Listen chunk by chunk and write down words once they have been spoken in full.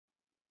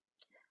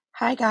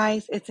Hi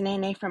guys, it's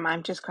Nene from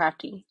I'm Just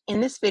Crafty. In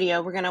this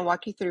video, we're going to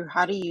walk you through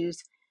how to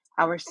use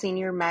our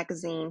senior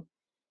magazine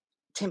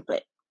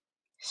template.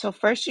 So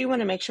first you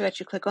want to make sure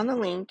that you click on the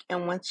link,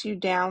 and once you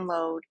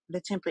download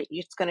the template,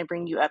 it's going to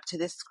bring you up to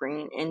this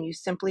screen and you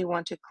simply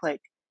want to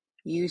click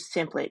Use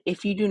Template.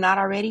 If you do not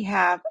already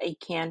have a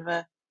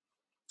Canva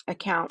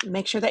account,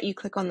 make sure that you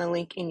click on the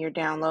link in your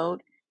download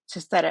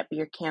to set up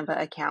your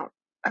Canva account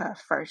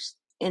first.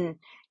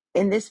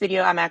 In this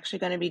video, I'm actually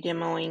going to be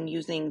demoing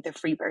using the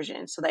free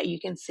version so that you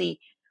can see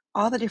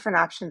all the different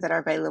options that are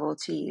available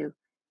to you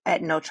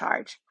at no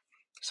charge.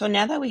 So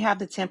now that we have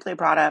the template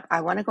brought up, I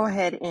want to go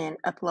ahead and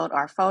upload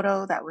our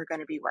photo that we're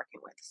going to be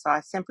working with. So I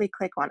simply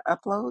click on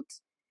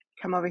Uploads,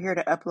 come over here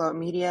to Upload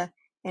Media,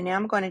 and now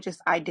I'm going to just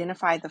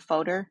identify the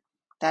folder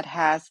that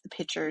has the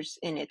pictures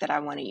in it that I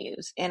want to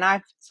use. And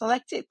I've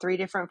selected 3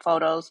 different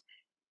photos,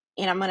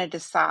 and I'm going to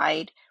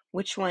decide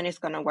which one is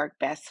going to work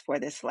best for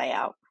this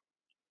layout.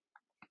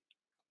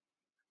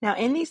 Now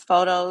in these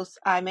photos,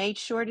 I made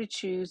sure to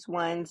choose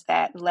ones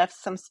that left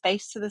some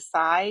space to the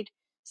side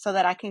so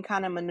that I can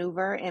kind of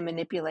maneuver and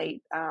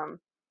manipulate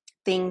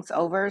things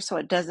over so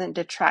it doesn't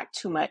detract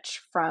too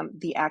much from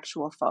the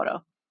actual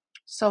photo.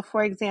 So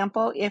for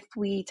example, if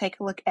we take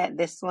a look at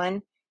this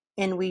one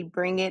and we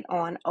bring it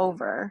on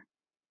over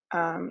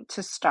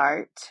to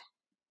start,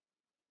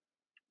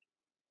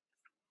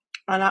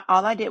 and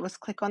all I did was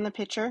click on the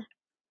picture,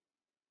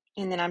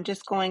 and then I'm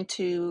just going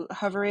to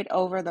hover it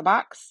over the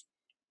box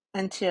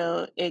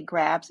until it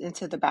grabs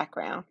into the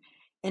background.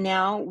 And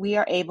now we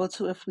are able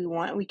to, if we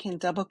want, we can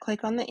double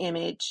click on the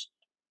image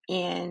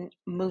and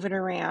move it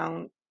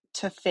around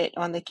to fit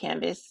on the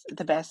canvas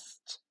the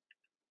best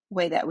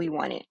way that we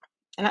want it.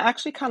 And I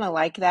actually kind of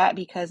like that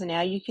because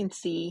now you can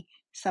see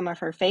some of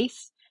her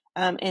face,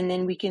 and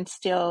then we can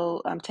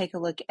still take a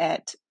look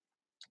at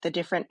the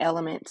different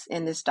elements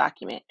in this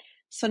document.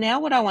 So now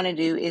what I want to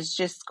do is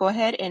just go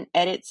ahead and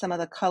edit some of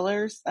the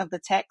colors of the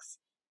text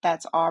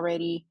that's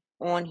already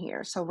on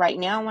here. So right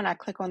now when I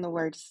click on the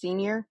word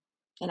senior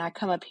and I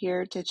come up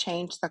here to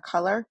change the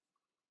color,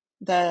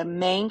 the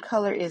main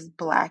color is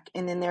black,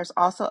 and then there's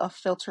also a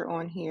filter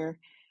on here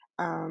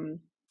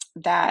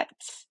that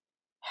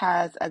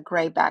has a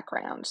gray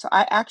background. So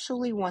I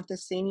actually want the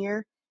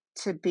senior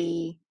to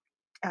be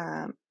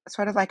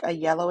sort of like a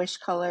yellowish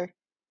color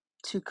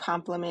to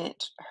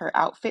complement her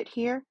outfit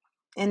here.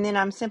 And then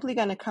I'm simply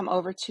going to come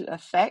over to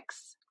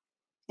effects.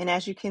 And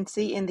as you can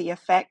see in the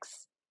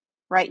effects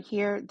right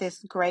here,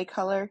 this gray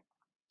color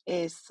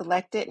is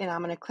selected, and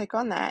I'm going to click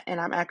on that,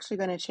 and I'm actually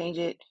going to change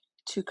it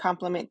to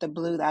complement the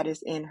blue that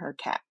is in her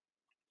cap.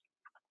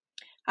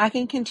 I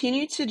can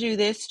continue to do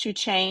this to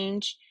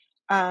change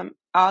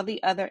all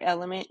the other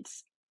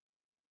elements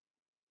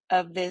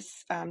of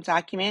this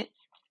document.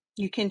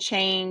 You can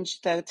change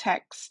the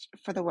text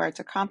for the words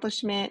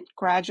accomplishment,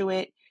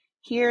 graduate.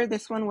 Here,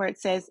 this one where it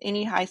says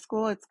any high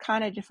school, it's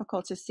kind of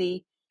difficult to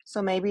see.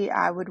 So maybe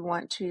I would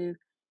want to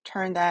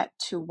turn that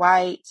to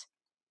white,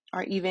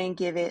 or even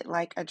give it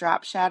like a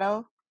drop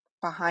shadow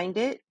behind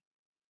it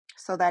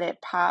so that it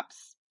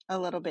pops a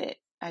little bit.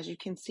 As you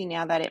can see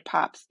now that it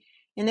pops.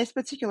 In this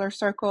particular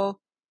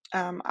circle,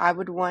 I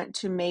would want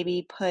to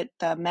maybe put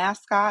the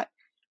mascot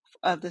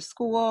of the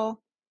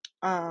school.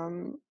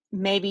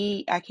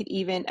 Maybe I could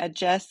even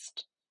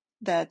adjust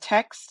the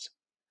text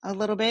a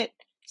little bit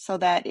so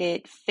that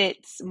it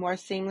fits more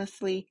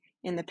seamlessly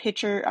in the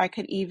picture. I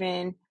could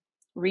even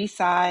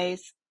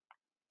resize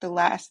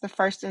the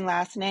first and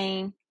last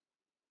name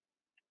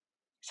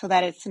so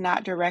that it's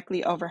not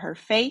directly over her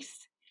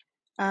face.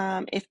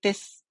 If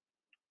this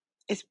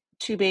is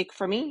too big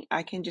for me,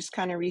 I can just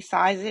kind of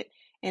resize it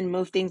and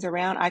move things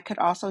around. I could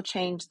also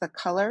change the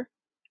color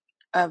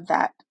of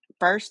that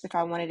first if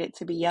I wanted it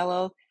to be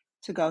yellow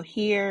to go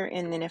here,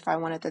 and then if I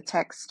wanted the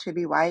text to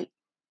be white,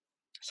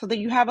 so that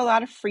you have a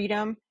lot of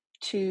freedom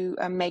to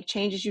make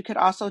changes. You could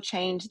also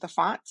change the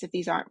fonts if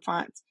these aren't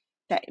fonts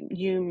that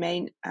you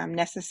may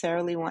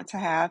necessarily want to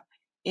have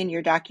in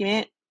your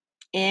document.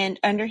 And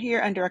under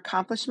here, under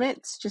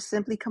accomplishments, just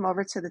simply come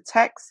over to the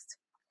text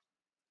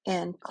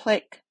and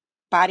click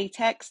body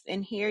text,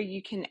 and here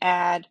you can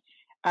add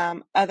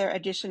other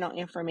additional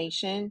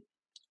information,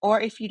 or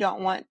if you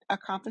don't want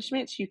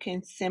accomplishments, you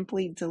can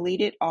simply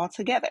delete it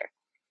altogether.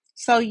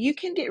 So you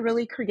can get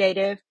really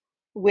creative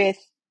with,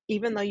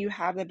 even though you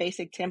have the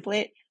basic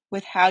template,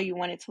 with how you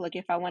want it to look.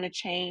 If I want to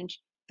change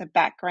the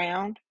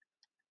background,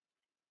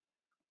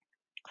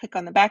 click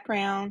on the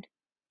background,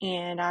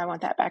 and I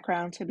want that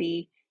background to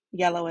be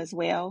yellow as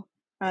well.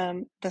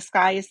 The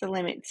sky is the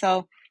limit.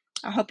 So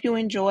I hope you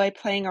enjoy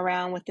playing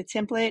around with the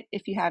template.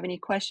 If you have any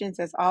questions,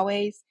 as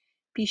always,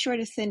 be sure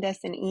to send us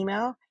an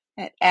email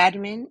at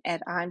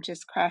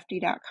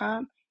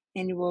admin@imjustcrafty.com,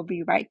 and we'll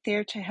be right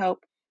there to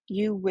help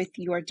you with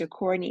your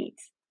decor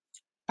needs.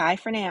 Bye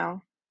for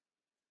now.